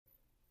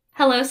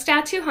Hello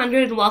Stat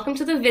 200 and welcome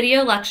to the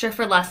video lecture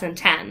for Lesson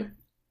 10.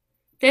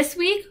 This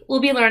week we'll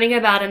be learning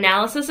about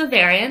analysis of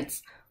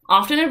variance,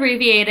 often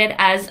abbreviated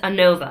as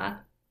ANOV.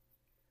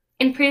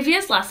 In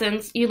previous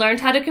lessons, you learned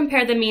how to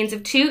compare the means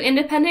of two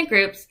independent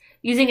groups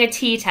using a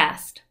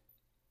t-test.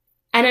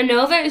 An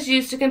ANOV is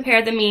used to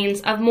compare the means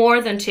of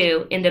more than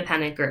two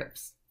independent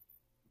groups.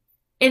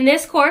 In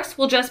this course,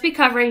 we'll just be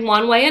covering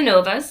one-way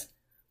ANOVs.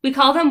 We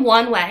call them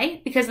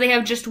one-way because they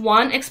have just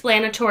one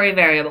explanatory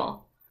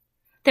variable.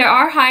 There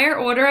are higher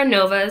order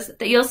ANOVs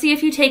that you'll see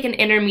if you take an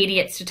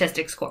intermediate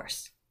statistics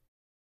course.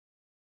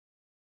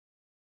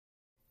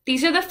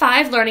 These are the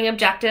 5 learning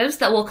objectives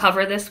that we'll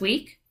cover this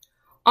week.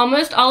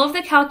 Almost all of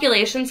the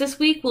calculations this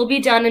week will be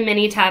done in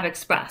Minitab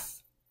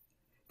Express.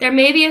 There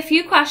may be a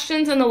few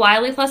questions in the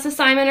Wiley Plus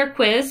assignment or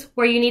quiz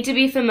where you need to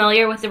be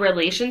familiar with the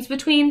relations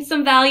between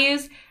some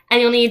values and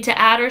you'll need to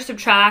add or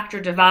subtract or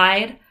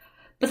divide,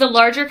 but the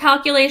larger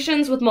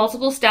calculations with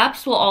multiple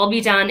steps will all be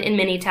done in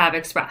Minitab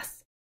Express.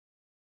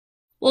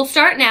 We'll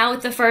start now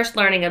with the first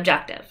learning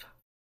objective.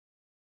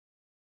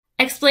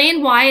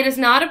 Explain why it is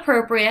not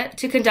appropriate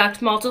to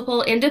conduct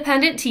multiple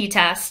independent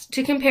t-tests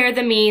to compare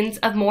the means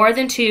of more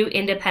than two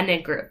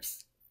independent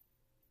groups.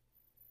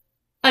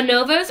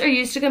 ANOVs are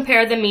used to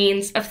compare the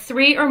means of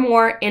 3 or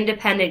more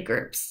independent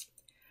groups.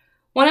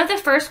 One of the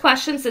first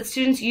questions that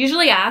students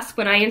usually ask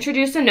when I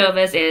introduce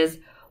ANOVs is,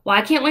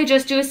 why can't we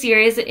just do a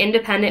series of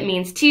independent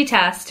means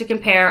t-tests to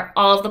compare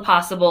all of the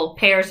possible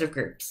pairs of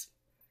groups?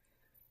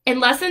 In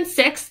Lesson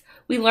 6,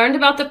 we learned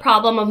about the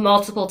problem of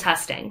multiple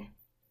testing.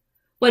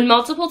 When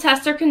multiple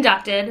tests are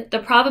conducted, the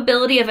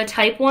probability of a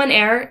type 1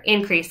 error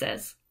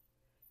increases.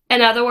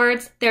 In other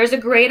words, there's a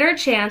greater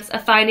chance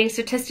of finding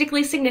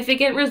statistically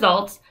significant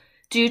results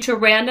due to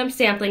random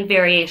sampling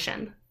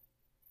variation.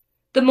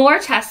 The more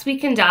tests we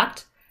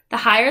conduct, the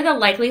higher the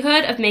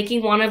likelihood of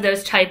making one of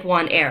those type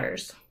 1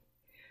 errors.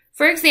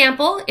 For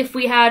example, if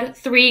we had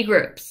 3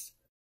 groups,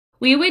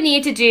 we would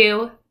need to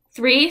do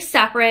 3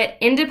 separate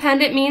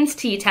independent means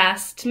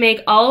t-tests to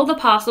make all of the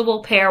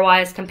possible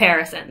pairwise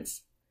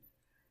comparisons.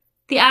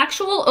 The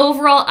actual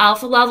overall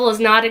alpha level is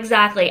not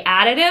exactly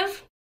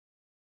additive,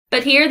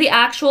 but here the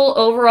actual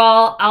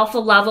overall alpha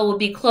level would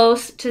be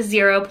close to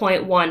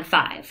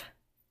 0.15.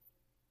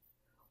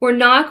 We're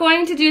not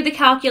going to do the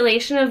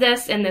calculation of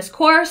this in this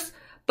course,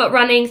 but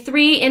running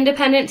 3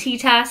 independent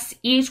t-tests,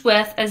 each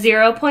with a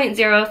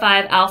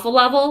 0.05 alpha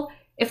level,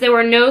 if there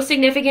were no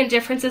significant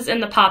differences in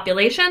the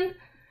population,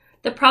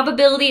 the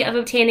probability of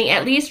obtaining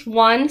at least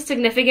one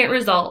significant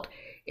result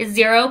is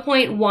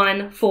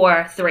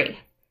 0.143.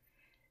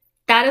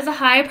 That is a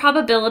high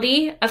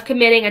probability of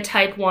committing a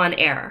type 1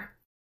 error.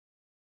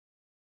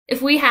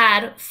 If we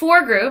had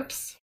 4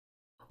 groups,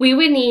 we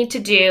would need to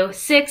do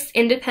 6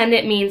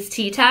 independent means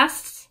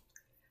t-tests.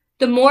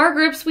 The more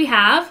groups we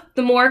have,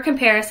 the more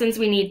comparisons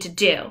we need to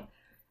do,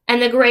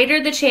 and the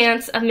greater the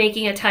chance of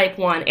making a type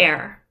 1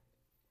 error.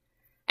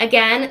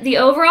 Again, the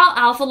overall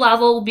alpha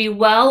level will be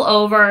well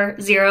over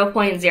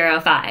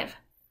 0.05.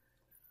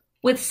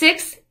 With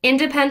 6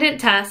 independent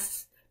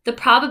tests, the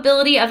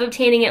probability of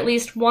obtaining at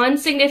least one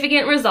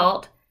significant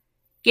result,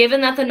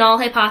 given that the null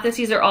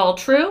hypotheses are all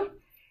true,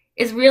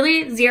 is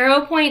really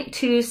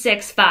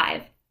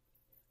 0.265.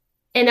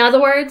 In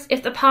other words,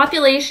 if the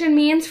population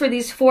means for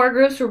these 4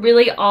 groups were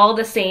really all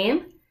the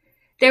same,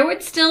 there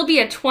would still be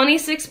a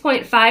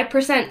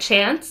 26.5%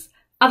 chance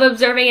of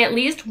observing at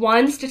least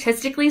one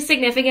statistically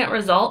significant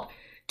result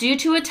due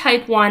to a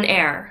type 1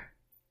 error.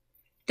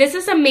 This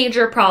is a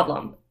major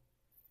problem.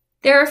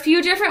 There are a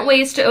few different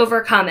ways to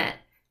overcome it.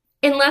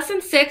 In Lesson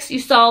 6, you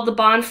saw the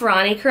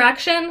Bonferroni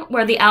correction,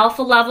 where the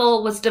alpha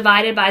level was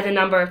divided by the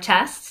number of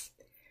tests.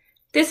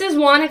 This is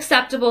one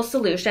acceptable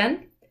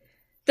solution.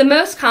 The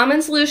most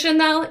common solution,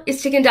 though,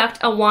 is to conduct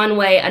a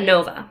one-way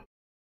ANOV.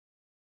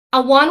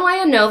 A one-way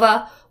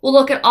ANOV will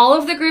look at all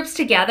of the groups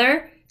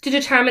together to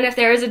determine if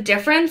there is a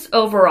difference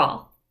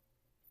overall.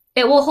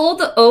 It will hold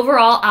the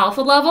overall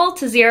alpha level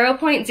to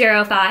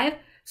 0.05,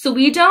 so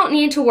we don't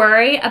need to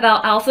worry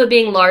about alpha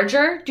being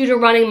larger due to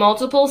running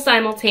multiple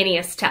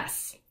simultaneous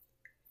tests.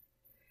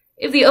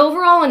 If the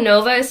overall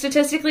ANOV is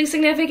statistically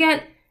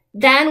significant,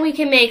 then we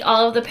can make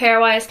all of the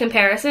pairwise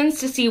comparisons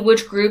to see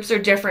which groups are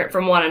different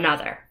from one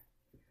another.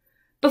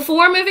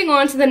 Before moving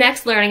on to the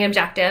next learning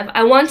objective,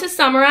 I want to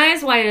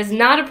summarize why it is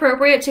not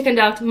appropriate to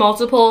conduct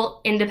multiple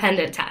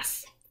independent tests.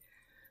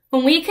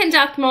 When we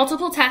conduct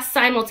multiple tests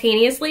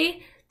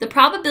simultaneously, the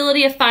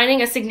probability of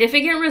finding a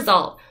significant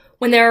result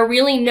when there are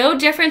really no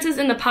differences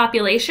in the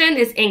population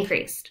is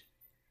increased.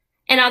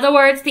 In other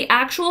words, the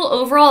actual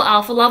overall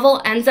alpha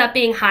level ends up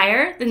being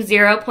higher than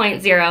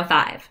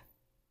 0.05.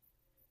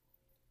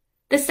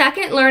 The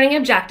second learning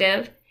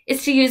objective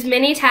is to use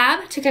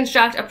Minitab to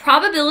construct a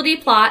probability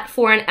plot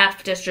for an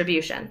F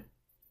distribution.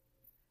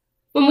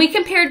 When we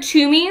compared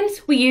 2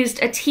 means, we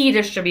used a T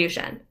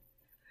distribution.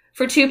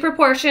 For 2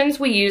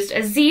 proportions, we used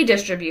a Z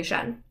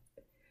distribution.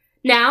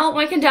 Now,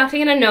 when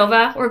conducting an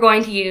ANOV, we're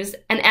going to use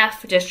an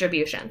F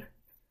distribution.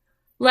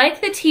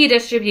 Like the T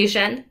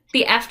distribution,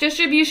 the F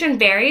distribution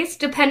varies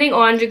depending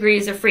on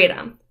degrees of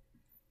freedom.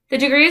 The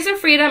degrees of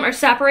freedom are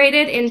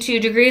separated into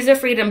degrees of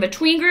freedom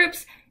between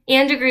groups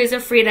and degrees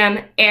of freedom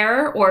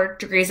error, or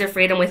degrees of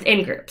freedom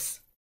within groups.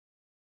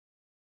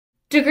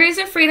 Degrees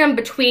of freedom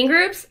between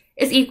groups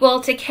is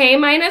equal to k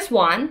minus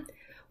 1,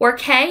 where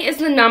k is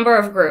the number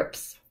of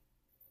groups.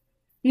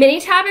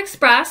 Minitab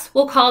Express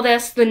will call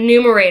this the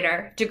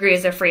numerator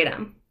degrees of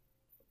freedom.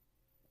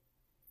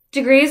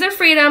 Degrees of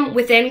freedom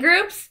within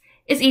groups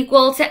is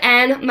equal to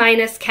n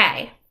minus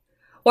k,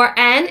 where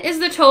n is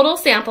the total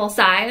sample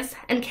size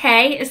and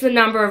k is the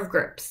number of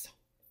groups.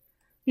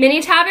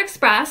 Minitab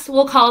Express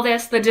will call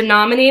this the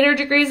denominator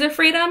degrees of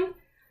freedom.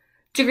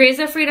 Degrees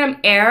of freedom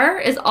error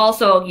is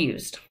also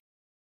used.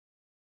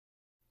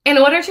 In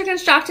order to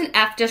construct an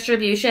F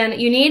distribution,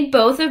 you need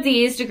both of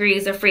these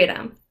degrees of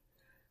freedom.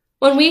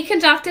 When we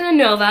conduct an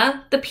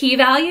ANOVA, the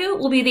p-value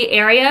will be the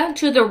area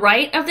to the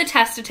right of the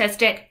test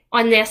statistic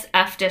on this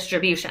F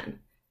distribution.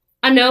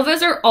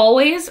 ANOVAs are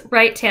always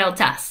right-tailed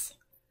tests.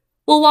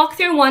 We'll walk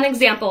through one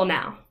example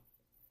now.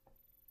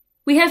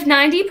 We have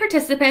 90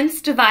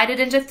 participants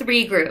divided into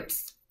 3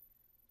 groups.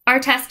 Our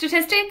test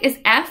statistic is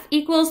F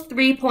equals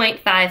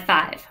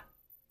 3.55.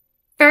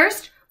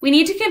 First, we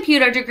need to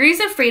compute our degrees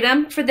of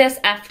freedom for this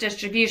F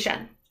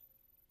distribution.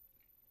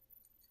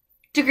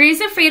 Degrees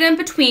of freedom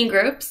between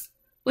groups,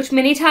 which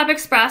Minitab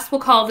Express will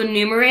call the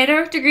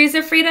numerator degrees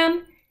of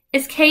freedom,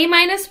 is k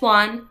minus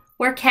 1,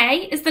 where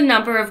k is the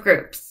number of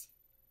groups.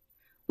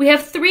 We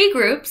have 3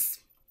 groups.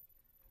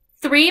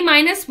 3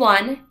 minus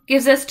 1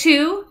 gives us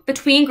 2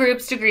 between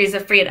groups degrees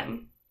of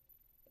freedom.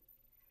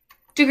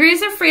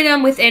 Degrees of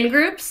freedom within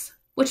groups,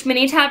 which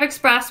Minitab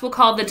Express will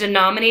call the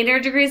denominator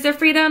degrees of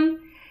freedom,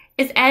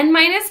 is n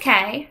minus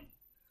k,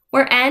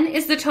 where n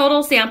is the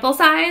total sample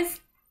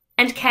size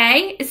and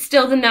k is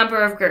still the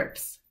number of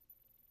groups.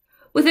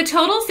 With a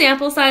total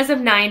sample size of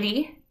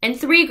 90 and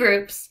 3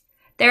 groups,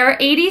 there are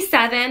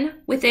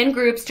 87 within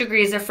groups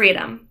degrees of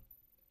freedom.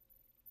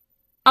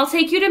 I'll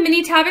take you to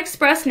Minitab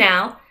Express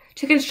now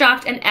to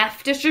construct an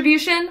F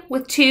distribution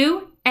with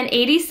 2 and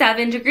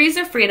 87 degrees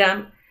of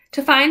freedom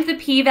to find the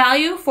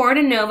p-value for an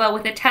ANOVA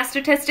with a test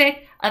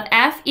statistic of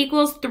F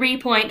equals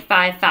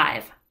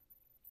 3.55.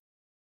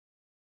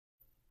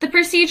 The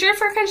procedure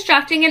for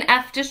constructing an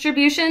F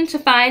distribution to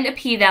find a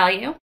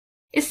p-value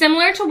is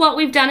similar to what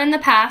we've done in the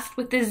past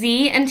with the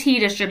z and t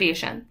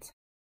distributions.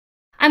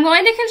 I'm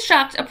going to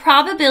construct a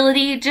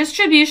probability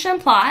distribution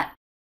plot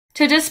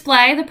to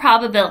display the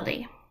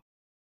probability.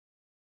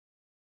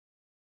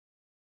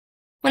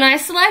 When I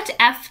select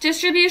F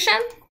distribution,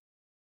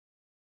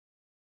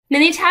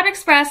 Minitab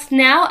Express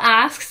now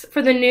asks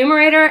for the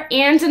numerator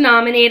and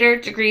denominator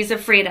degrees of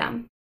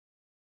freedom.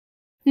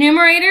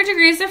 Numerator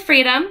degrees of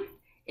freedom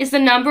is the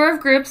number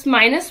of groups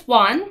minus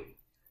 1.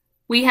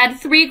 We had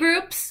 3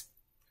 groups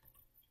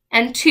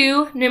and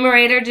 2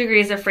 numerator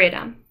degrees of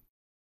freedom.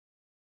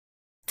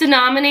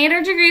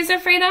 Denominator degrees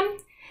of freedom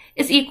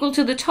is equal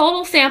to the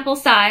total sample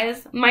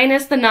size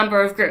minus the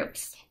number of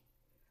groups.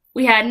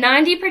 We had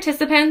 90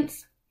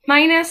 participants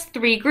minus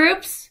 3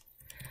 groups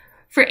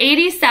for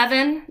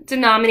 87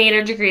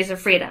 denominator degrees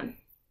of freedom.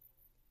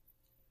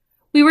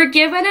 We were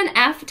given an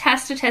F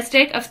test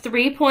statistic of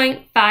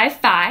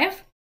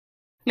 3.55.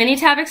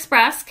 Minitab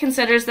Express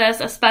considers this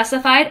a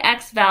specified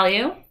X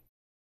value.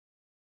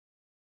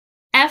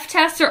 F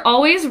tests are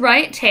always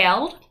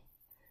right-tailed.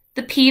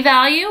 The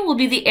p-value will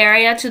be the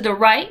area to the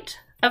right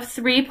of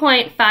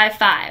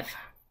 3.55.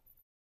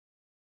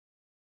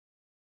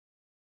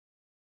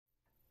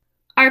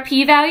 Our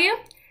p-value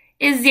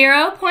is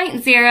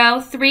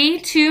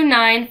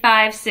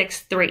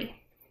 0.0329563.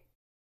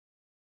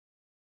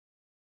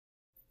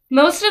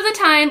 Most of the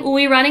time, we'll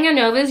be running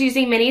ANOVAs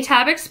using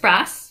Minitab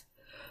Express.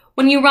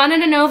 When you run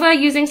an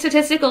ANOVA using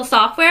statistical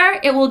software,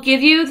 it will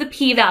give you the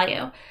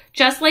p-value,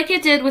 just like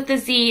it did with the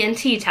z and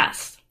t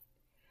tests.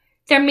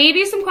 There may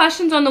be some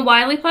questions on the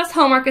Wiley Plus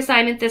homework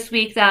assignment this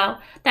week, though,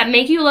 that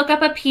make you look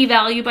up a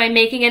p-value by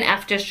making an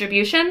F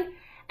distribution,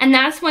 and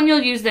that's when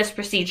you'll use this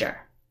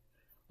procedure.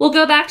 We'll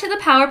go back to the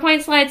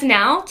PowerPoint slides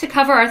now to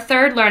cover our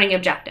third learning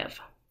objective.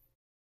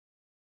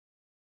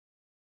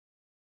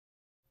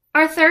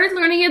 Our third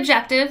learning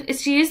objective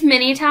is to use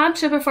Minitab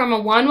to perform a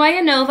one-way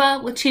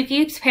ANOVA with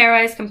Tukey's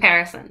pairwise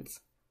comparisons.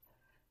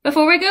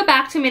 Before we go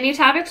back to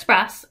Minitab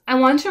Express, I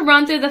want to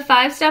run through the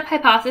 5-step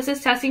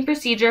hypothesis testing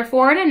procedure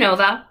for an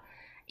ANOVA,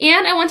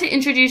 and I want to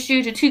introduce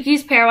you to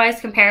Tukey's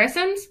pairwise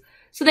comparisons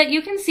so that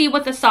you can see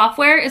what the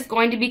software is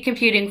going to be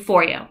computing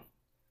for you.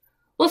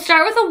 We'll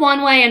start with a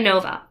one-way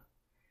ANOVA.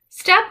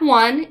 Step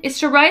 1 is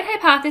to write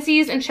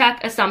hypotheses and check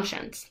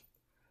assumptions.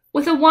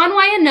 With a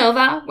one-way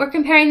ANOVA, we're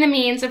comparing the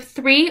means of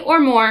 3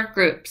 or more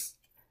groups.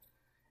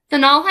 The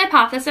null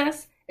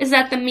hypothesis is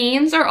that the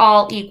means are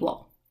all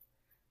equal.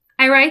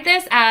 I write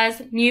this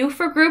as mu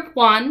for group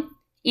 1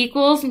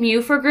 equals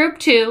mu for group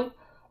 2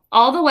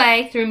 all the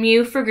way through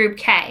mu for group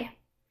k.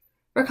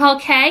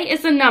 Recall k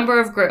is the number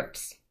of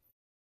groups.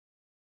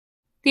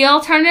 The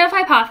alternative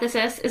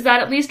hypothesis is that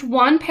at least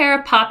one pair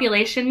of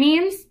population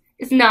means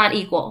is not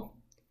equal.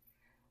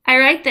 I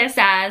write this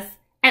as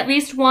at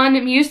least one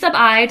mu sub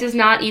I does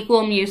not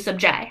equal mu sub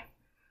j.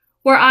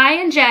 where I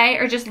and j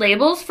are just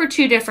labels for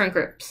two different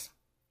groups.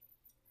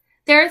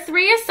 There are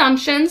three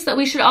assumptions that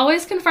we should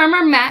always confirm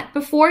are met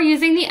before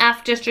using the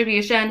F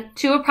distribution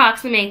to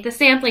approximate the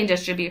sampling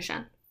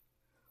distribution.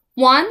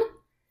 1.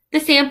 The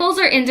samples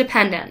are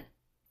independent.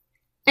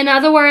 In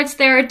other words,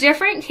 there are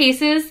different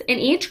cases in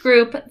each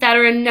group that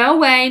are in no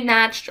way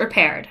matched or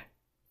paired.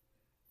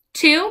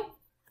 2.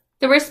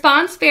 The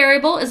response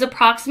variable is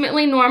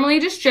approximately normally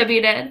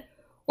distributed,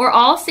 or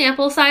all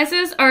sample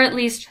sizes are at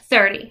least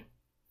 30.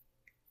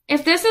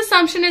 If this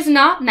assumption is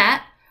not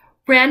met,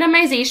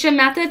 randomization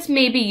methods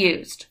may be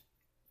used.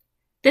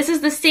 This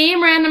is the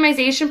same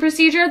randomization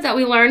procedure that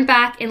we learned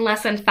back in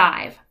Lesson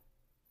 5.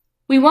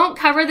 We won't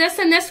cover this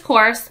in this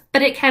course,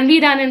 but it can be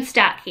done in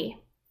StatKey.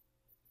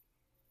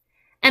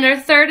 And our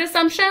third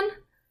assumption,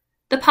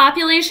 the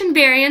population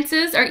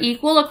variances are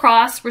equal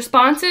across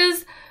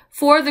responses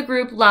for the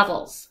group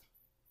levels.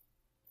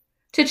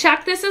 To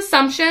check this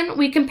assumption,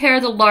 we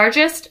compare the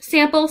largest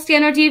sample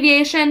standard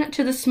deviation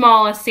to the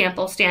smallest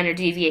sample standard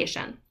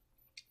deviation.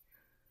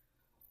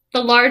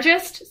 The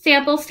largest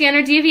sample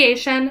standard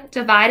deviation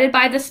divided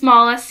by the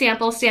smallest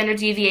sample standard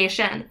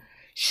deviation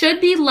should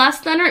be less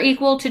than or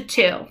equal to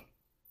 2.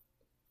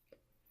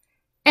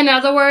 In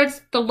other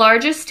words, the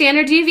largest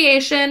standard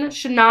deviation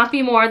should not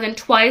be more than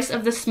twice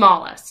of the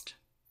smallest.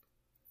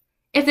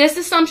 If this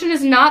assumption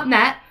is not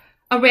met,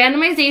 a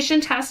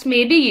randomization test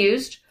may be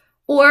used,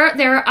 or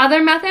there are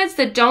other methods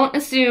that don't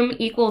assume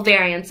equal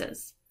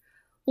variances.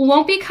 We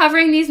won't be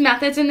covering these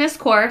methods in this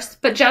course,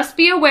 but just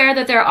be aware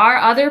that there are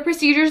other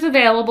procedures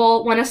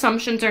available when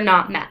assumptions are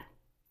not met.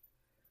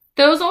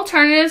 Those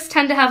alternatives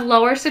tend to have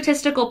lower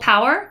statistical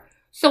power,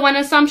 so when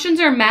assumptions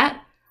are met,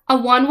 a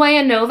one-way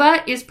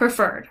ANOVA is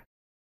preferred.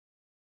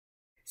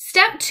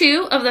 Step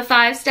 2 of the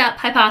 5-step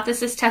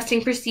hypothesis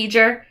testing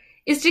procedure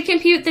is to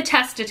compute the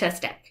test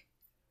statistic.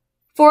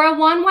 For a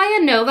one-way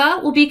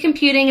ANOVA, we'll be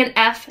computing an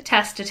F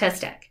test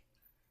statistic.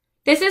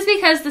 This is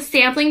because the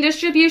sampling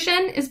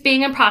distribution is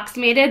being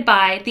approximated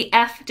by the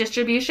F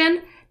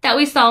distribution that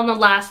we saw in the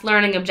last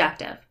learning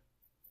objective.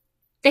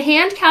 The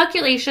hand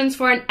calculations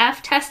for an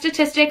F test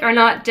statistic are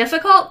not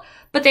difficult,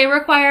 but they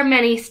require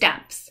many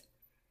steps.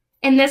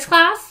 In this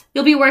class,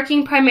 you'll be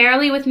working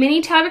primarily with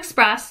Minitab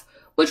Express,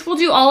 which will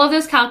do all of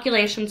those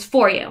calculations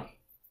for you.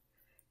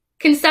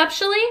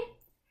 Conceptually,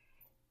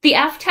 the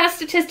F test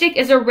statistic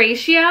is a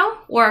ratio,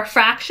 or a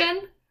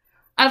fraction,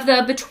 of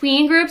the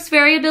between groups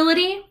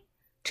variability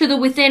to the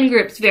within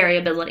groups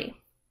variability.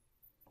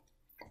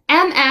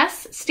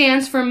 MS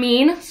stands for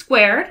mean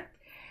squared.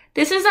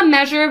 This is a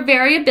measure of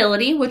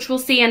variability, which we'll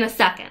see in a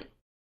second.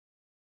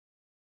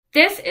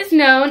 This is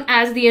known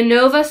as the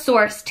ANOVA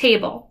source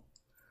table.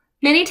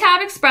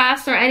 Minitab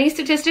Express or any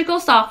statistical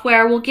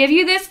software will give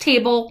you this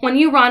table when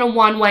you run a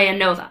one-way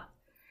ANOVA.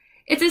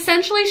 It's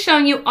essentially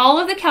showing you all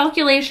of the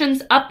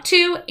calculations up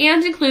to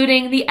and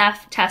including the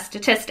F test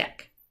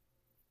statistic.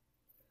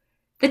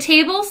 The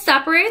table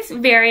separates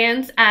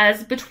variance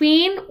as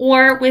between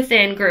or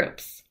within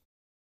groups.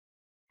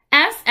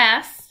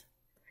 SS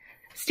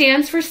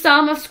stands for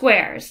sum of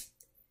squares.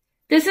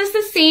 This is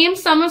the same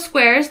sum of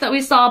squares that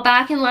we saw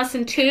back in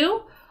Lesson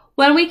 2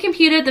 when we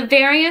computed the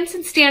variance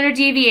and standard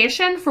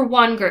deviation for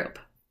one group.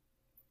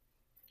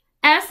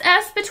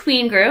 SS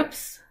between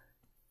groups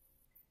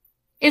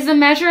is a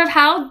measure of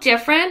how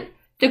different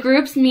the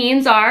group's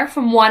means are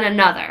from one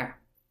another.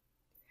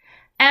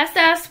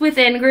 SS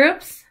within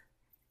groups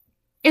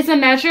is a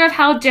measure of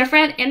how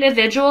different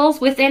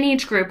individuals within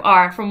each group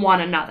are from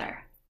one another.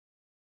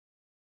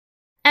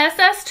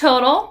 SS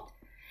total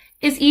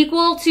is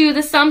equal to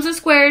the sums of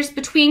squares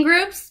between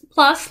groups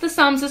plus the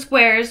sums of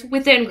squares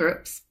within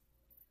groups.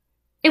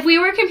 If we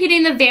were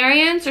computing the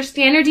variance or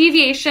standard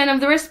deviation of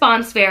the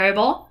response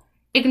variable,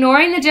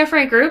 ignoring the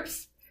different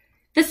groups,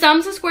 the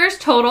sums of squares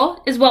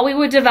total is what we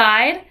would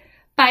divide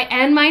by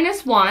n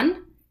minus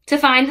 1 to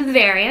find the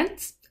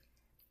variance,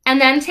 and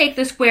then take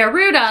the square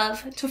root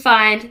of to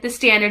find the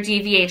standard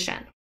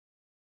deviation.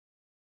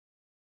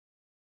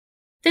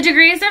 The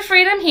degrees of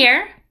freedom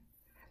here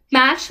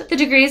match the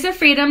degrees of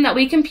freedom that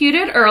we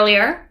computed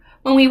earlier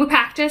when we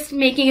practiced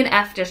making an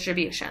F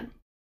distribution.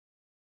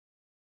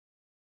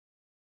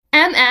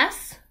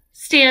 MS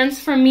stands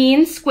for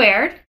mean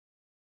squared.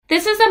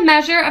 This is a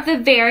measure of the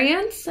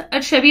variance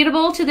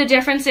attributable to the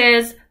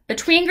differences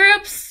between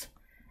groups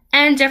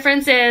and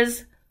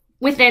differences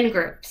within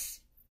groups.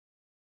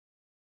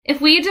 If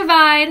we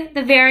divide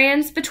the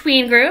variance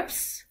between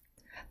groups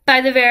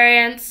by the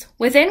variance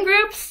within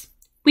groups,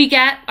 we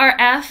get our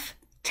F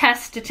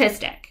test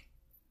statistic.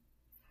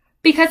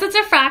 Because it's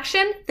a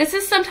fraction, this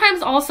is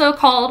sometimes also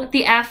called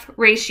the F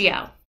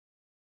ratio.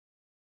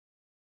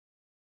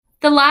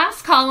 The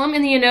last column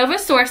in the ANOVA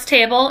source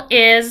table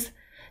is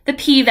the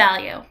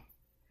p-value.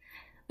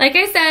 Like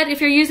I said,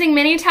 if you're using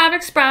Minitab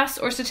Express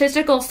or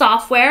statistical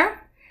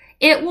software,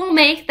 it will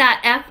make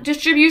that F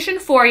distribution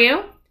for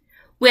you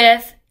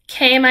with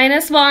k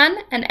minus 1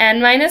 and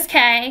n minus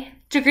k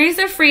degrees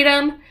of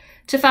freedom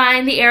to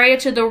find the area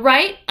to the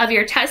right of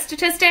your test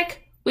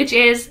statistic, which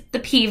is the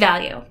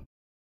p-value.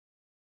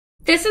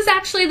 This is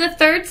actually the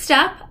third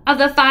step of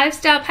the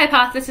 5-step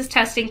hypothesis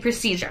testing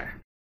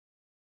procedure.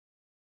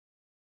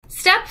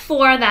 Step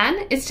 4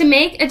 then is to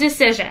make a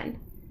decision.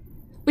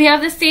 We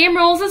have the same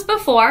rules as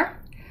before,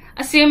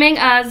 assuming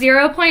a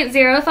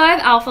 0.05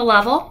 alpha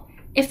level.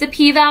 If the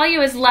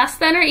p-value is less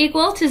than or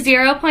equal to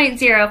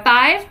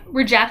 0.05,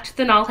 reject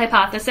the null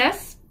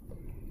hypothesis.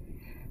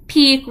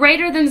 P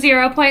greater than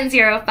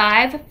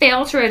 0.05,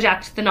 fail to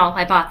reject the null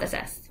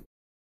hypothesis.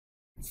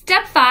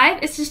 Step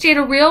 5 is to state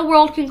a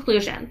real-world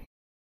conclusion.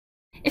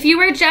 If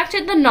you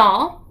rejected the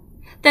null,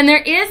 then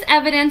there is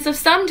evidence of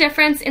some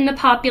difference in the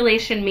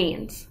population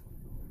means.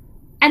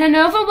 And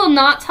ANOVA will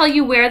not tell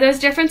you where those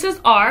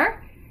differences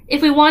are.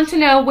 If we want to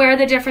know where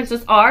the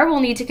differences are, we'll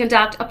need to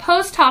conduct a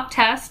post hoc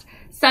test,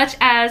 such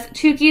as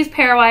Tukey's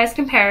pairwise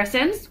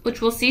comparisons,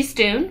 which we'll see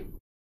soon.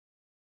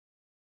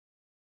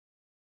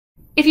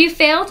 If you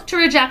failed to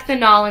reject the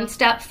null in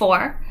step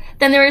 4,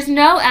 then there is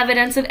no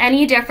evidence of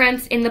any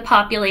difference in the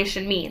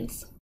population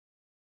means.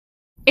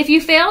 If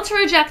you fail to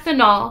reject the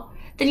null,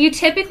 then you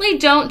typically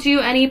don't do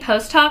any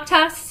post hoc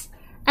tests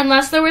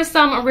unless there was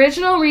some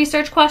original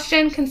research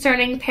question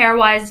concerning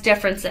pairwise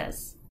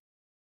differences.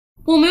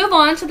 We'll move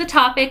on to the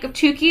topic of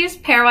Tukey's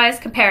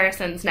pairwise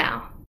comparisons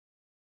now.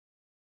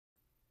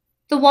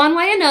 The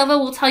one-way ANOVA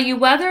will tell you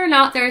whether or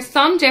not there is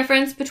some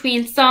difference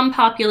between some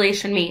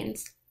population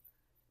means.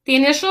 The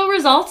initial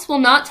results will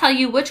not tell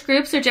you which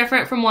groups are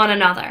different from one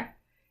another.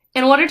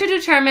 In order to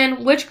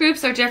determine which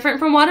groups are different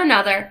from one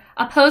another,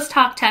 a post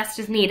hoc test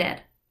is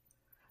needed.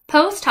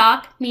 Post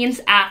hoc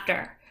means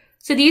after,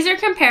 so these are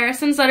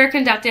comparisons that are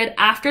conducted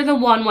after the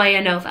one-way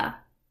ANOVA.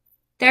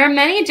 There are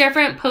many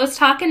different post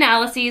hoc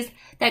analyses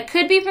that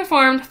could be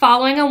performed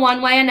following a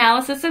one-way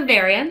analysis of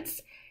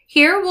variance.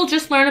 Here we'll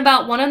just learn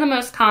about one of the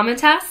most common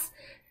tests,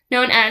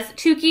 known as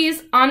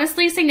Tukey's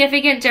honestly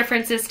significant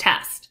differences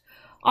test,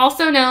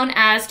 also known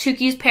as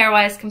Tukey's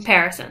pairwise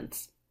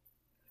comparisons.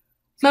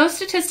 Most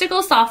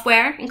statistical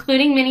software,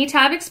 including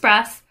Minitab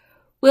Express,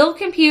 will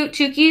compute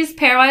Tukey's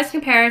pairwise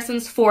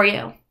comparisons for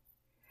you.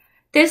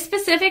 This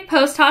specific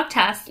post hoc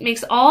test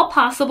makes all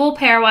possible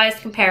pairwise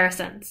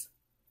comparisons.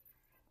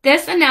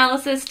 This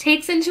analysis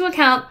takes into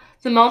account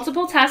the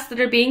multiple tests that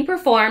are being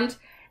performed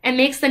and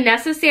makes the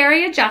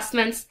necessary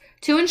adjustments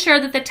to ensure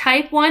that the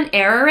type 1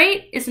 error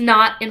rate is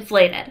not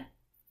inflated.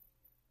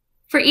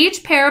 For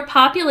each pair of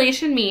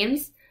population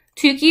means,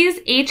 Tukey's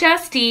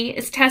HSD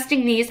is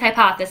testing these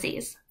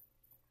hypotheses.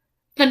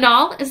 The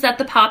null is that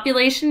the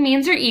population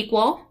means are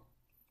equal,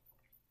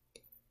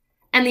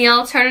 and the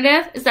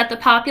alternative is that the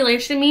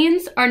population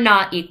means are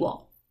not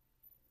equal.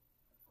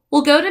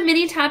 We'll go to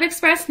Minitab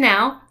Express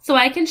now so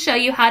I can show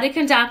you how to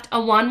conduct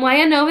a one-way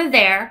ANOVA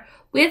there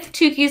with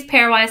Tukey's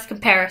pairwise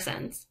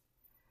comparisons.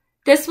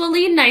 This will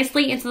lead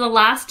nicely into the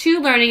last two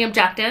learning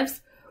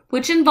objectives,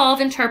 which involve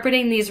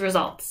interpreting these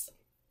results.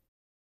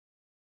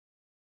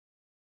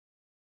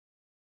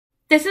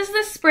 This is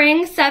the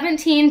Spring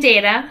 17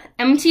 data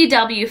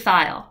MTW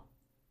file.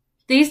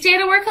 These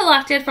data were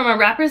collected from a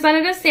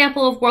representative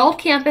sample of World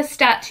Campus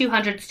Stat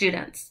 200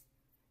 students.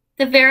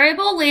 The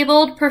variable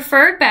labeled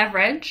preferred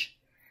beverage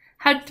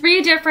had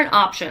 3 different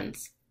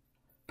options.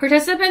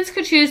 Participants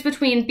could choose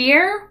between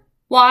beer,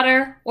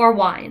 water, or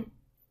wine.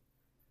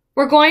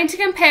 We're going to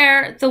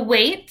compare the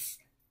weights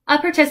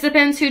of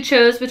participants who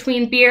chose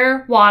between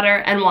beer, water,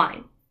 and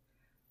wine.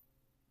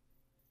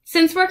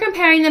 Since we're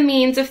comparing the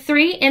means of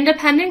 3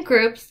 independent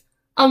groups,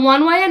 a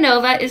one-way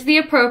ANOVA is the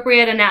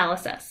appropriate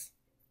analysis.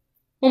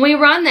 When we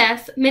run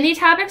this,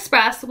 Minitab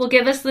Express will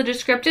give us the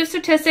descriptive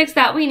statistics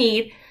that we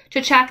need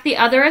to check the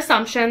other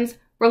assumptions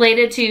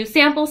related to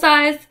sample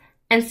size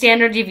and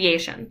standard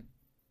deviation.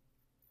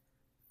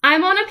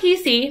 I'm on a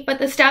PC, but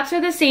the steps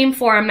are the same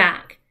for a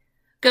Mac.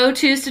 Go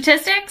to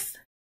Statistics,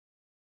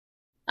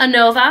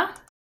 ANOVA,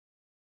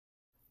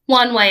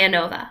 One-Way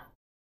ANOVA.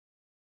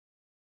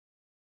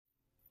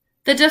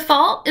 The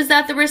default is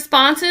that the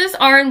responses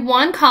are in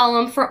one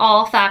column for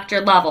all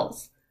factor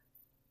levels.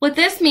 What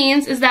this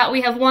means is that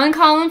we have one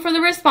column for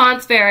the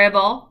response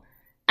variable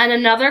and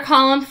another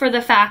column for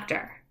the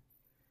factor.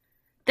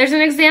 There's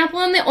an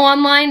example in the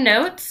online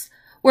notes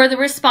where the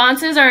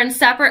responses are in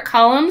separate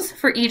columns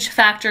for each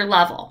factor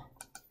level.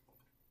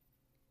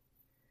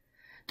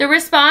 The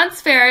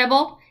response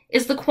variable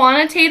is the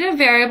quantitative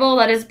variable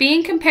that is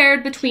being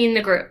compared between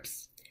the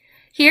groups.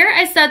 Here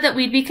I said that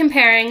we'd be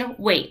comparing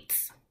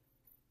weights.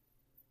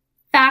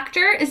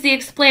 Factor is the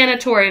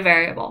explanatory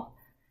variable.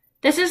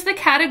 This is the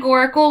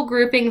categorical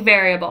grouping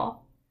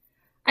variable.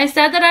 I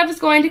said that I was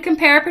going to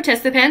compare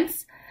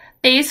participants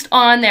based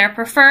on their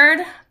preferred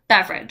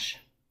beverage.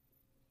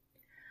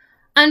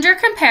 Under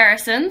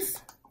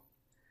comparisons,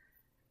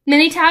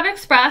 Minitab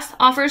Express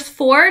offers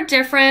 4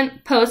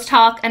 different post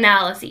hoc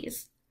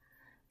analyses.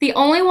 The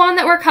only one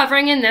that we're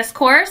covering in this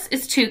course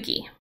is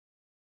Tukey.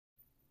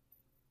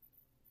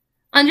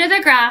 Under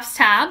the Graphs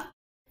tab,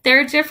 there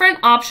are different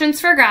options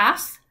for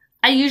graphs.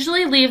 I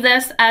usually leave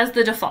this as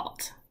the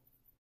default.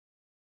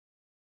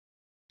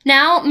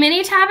 Now,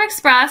 Minitab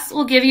Express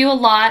will give you a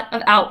lot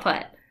of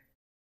output.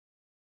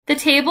 The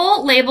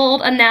table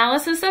labeled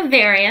Analysis of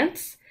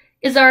Variance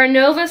is our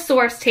ANOV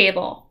source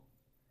table.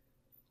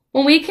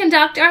 When we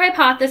conduct our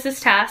hypothesis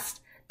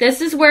test,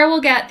 this is where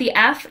we'll get the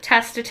F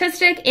test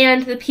statistic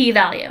and the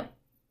p-value.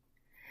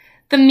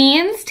 The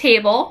means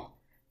table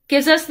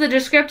gives us the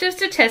descriptive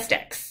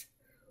statistics.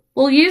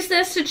 We'll use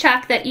this to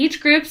check that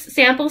each group's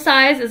sample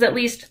size is at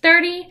least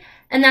 30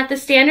 and that the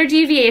standard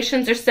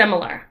deviations are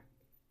similar.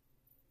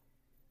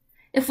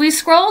 If we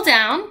scroll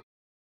down,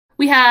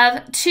 we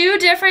have two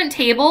different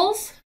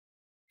tables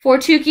for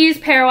Tukey's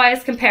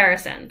pairwise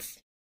comparisons.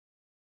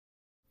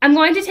 I'm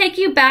going to take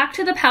you back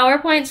to the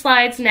PowerPoint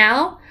slides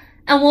now,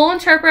 and we'll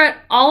interpret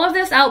all of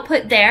this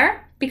output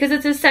there because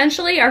it's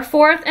essentially our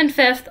 4th and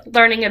 5th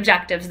learning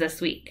objectives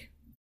this week.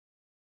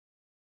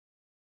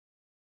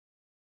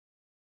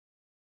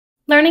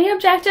 Learning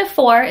objective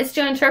 4 is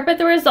to interpret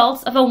the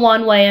results of a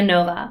one-way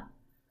ANOVA.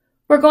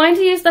 We're going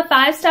to use the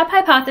 5-step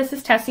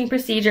hypothesis testing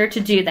procedure to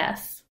do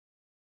this.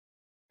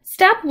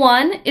 Step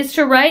 1 is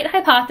to write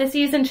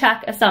hypotheses and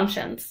check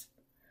assumptions.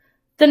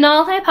 The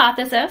null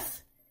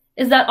hypothesis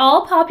is that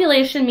all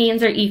population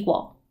means are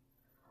equal.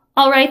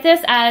 I'll write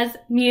this as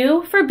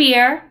mu for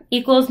beer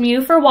equals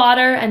mu for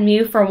water and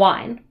mu for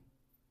wine.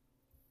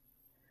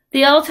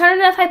 The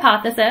alternative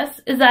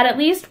hypothesis is that at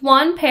least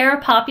one pair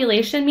of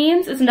population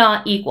means is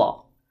not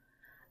equal.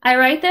 I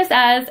write this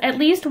as at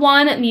least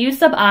one mu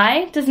sub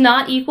I does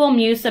not equal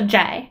mu sub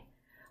j,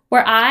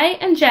 where I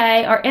and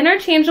j are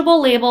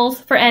interchangeable labels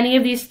for any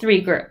of these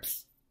three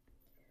groups.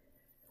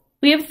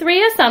 We have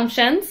three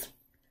assumptions.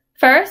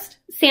 First,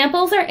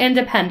 samples are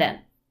independent.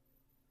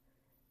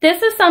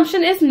 This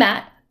assumption is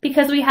met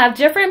because we have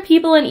different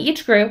people in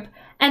each group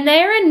and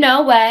they are in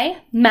no way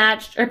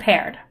matched or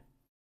paired.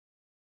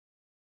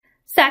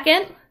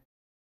 Second,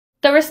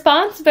 the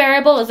response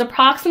variable is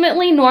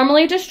approximately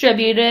normally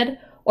distributed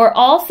or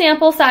all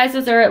sample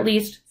sizes are at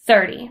least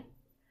 30.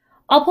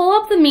 I'll pull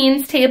up the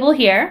means table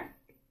here.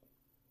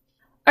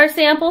 Our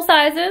sample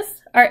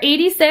sizes are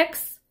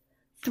 86,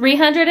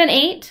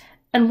 308,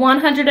 and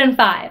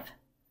 105.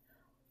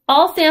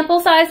 All sample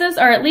sizes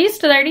are at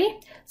least 30,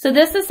 so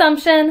this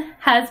assumption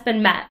has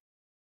been met.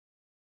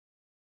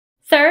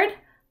 Third,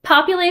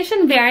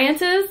 population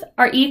variances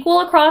are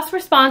equal across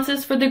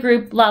responses for the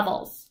group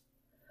levels.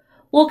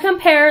 We'll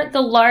compare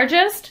the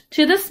largest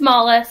to the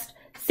smallest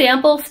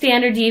sample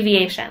standard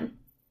deviation.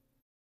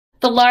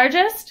 The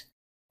largest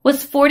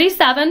was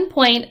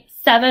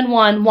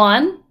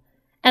 47.711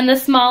 and the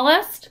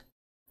smallest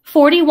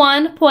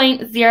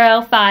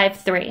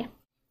 41.053.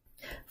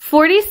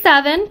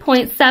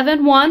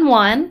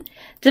 47.711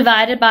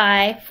 divided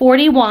by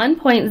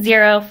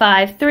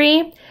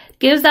 41.053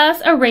 gives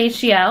us a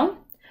ratio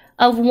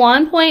of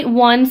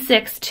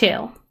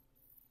 1.162.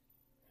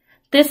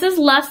 This is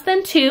less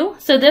than 2,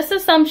 so this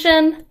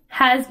assumption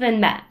has been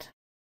met.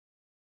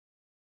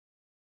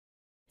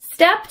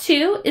 Step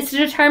 2 is to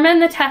determine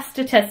the test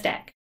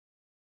statistic.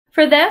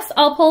 For this,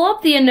 I'll pull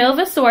up the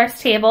ANOVA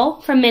source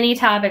table from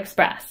Minitab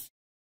Express.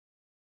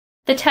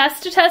 The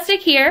test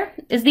statistic here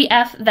is the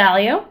F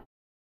value.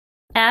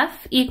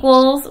 F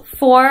equals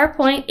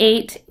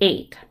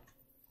 4.88.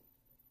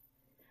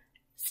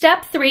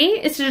 Step 3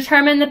 is to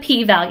determine the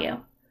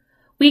p-value.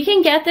 We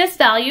can get this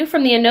value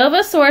from the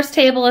ANOVA source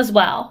table as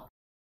well.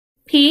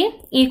 P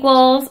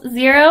equals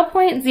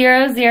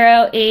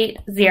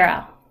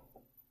 0.0080.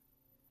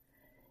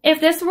 If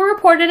this were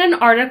reported in an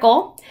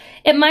article,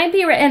 it might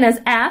be written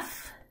as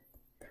F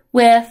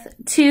with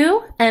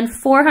 2 and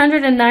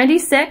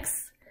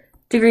 496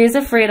 degrees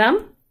of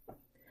freedom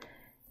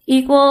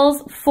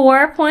equals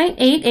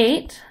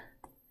 4.88,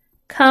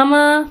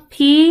 comma,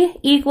 P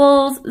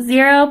equals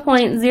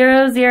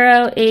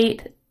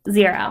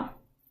 0.0080.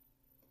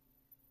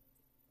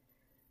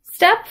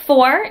 Step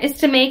 4 is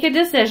to make a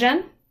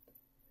decision.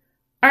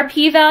 Our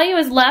p-value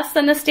is less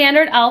than the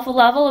standard alpha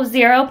level of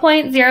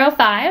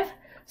 0.05,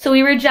 so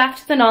we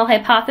reject the null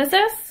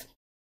hypothesis.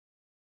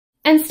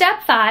 And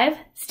step 5,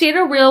 state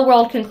a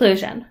real-world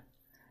conclusion.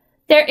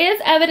 There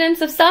is evidence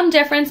of some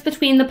difference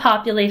between the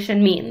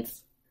population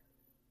means.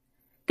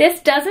 This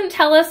doesn't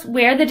tell us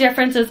where the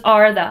differences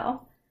are,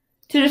 though.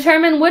 To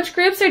determine which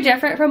groups are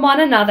different from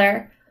one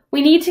another,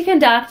 we need to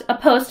conduct a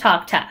post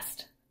hoc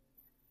test.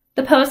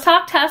 The post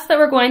hoc test that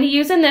we're going to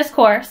use in this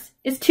course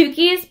is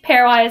Tukey's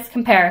pairwise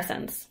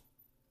comparisons.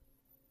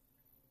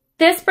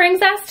 This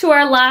brings us to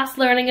our last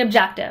learning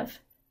objective.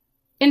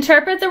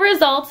 Interpret the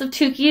results of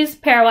Tukey's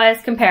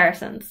pairwise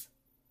comparisons.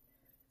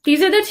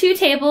 These are the two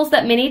tables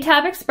that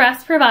Minitab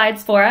Express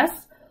provides for us.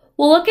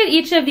 We'll look at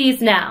each of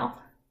these now.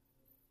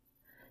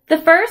 The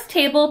first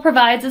table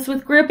provides us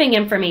with grouping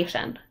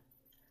information.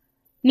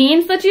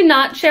 Means that do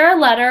not share a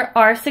letter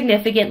are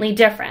significantly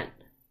different.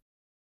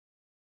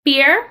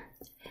 Beer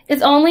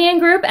is only in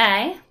group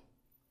A.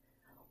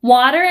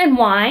 Water and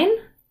wine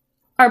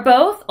are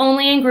both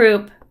only in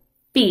group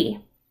B.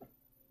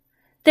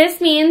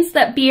 This means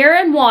that beer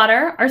and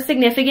water are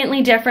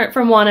significantly different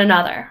from one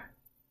another.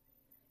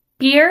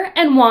 Beer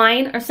and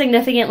wine are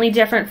significantly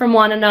different from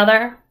one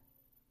another.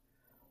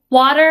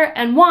 Water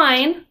and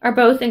wine are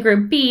both in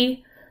group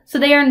B, so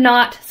they are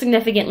not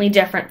significantly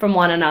different from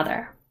one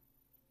another.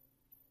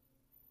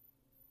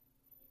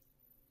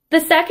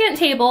 The second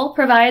table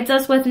provides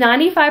us with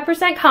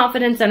 95%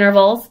 confidence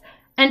intervals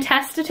and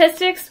test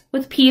statistics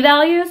with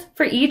p-values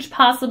for each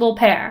possible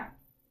pair.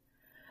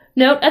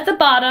 Note at the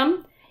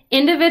bottom,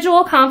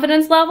 individual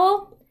confidence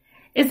level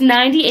is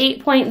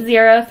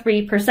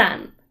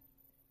 98.03%.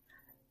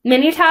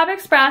 Minitab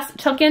Express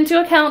took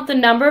into account the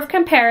number of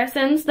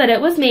comparisons that it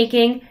was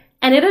making,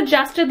 and it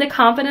adjusted the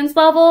confidence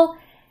level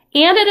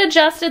and it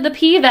adjusted the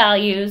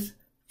p-values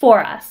for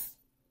us.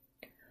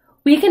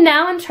 We can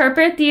now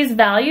interpret these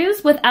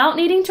values without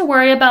needing to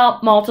worry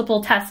about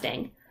multiple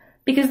testing,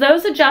 because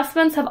those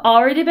adjustments have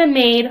already been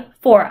made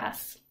for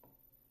us.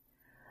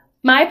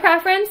 My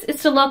preference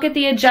is to look at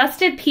the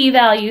adjusted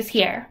p-values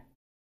here.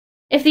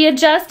 If the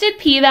adjusted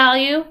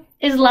p-value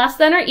is less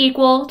than or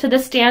equal to the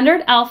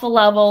standard alpha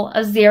level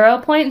of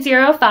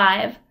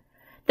 0.05,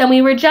 then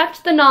we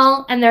reject the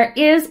null and there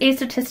is a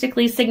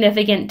statistically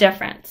significant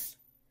difference.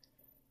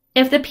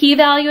 If the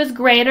p-value is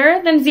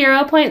greater than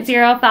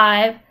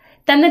 0.05,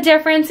 then the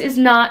difference is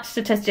not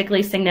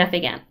statistically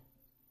significant.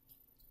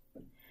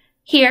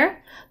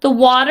 Here, the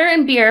water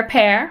and beer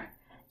pair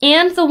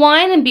and the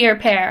wine and beer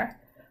pair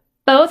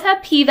both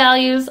have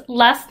p-values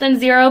less than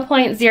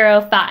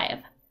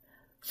 0.05.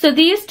 So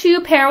these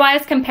two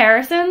pairwise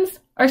comparisons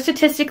are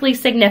statistically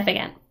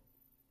significant.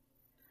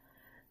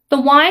 The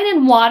wine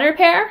and water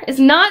pair is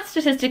not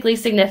statistically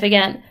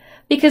significant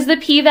because the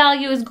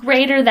p-value is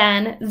greater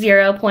than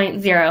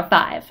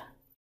 0.05.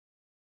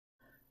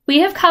 We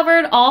have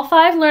covered all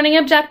 5 learning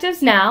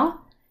objectives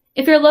now.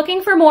 If you're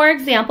looking for more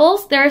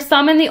examples, there are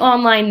some in the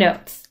online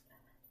notes.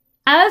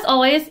 As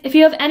always, if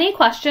you have any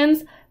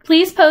questions,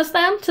 please post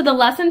them to the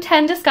Lesson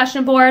 10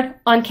 discussion board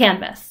on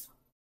Canvas.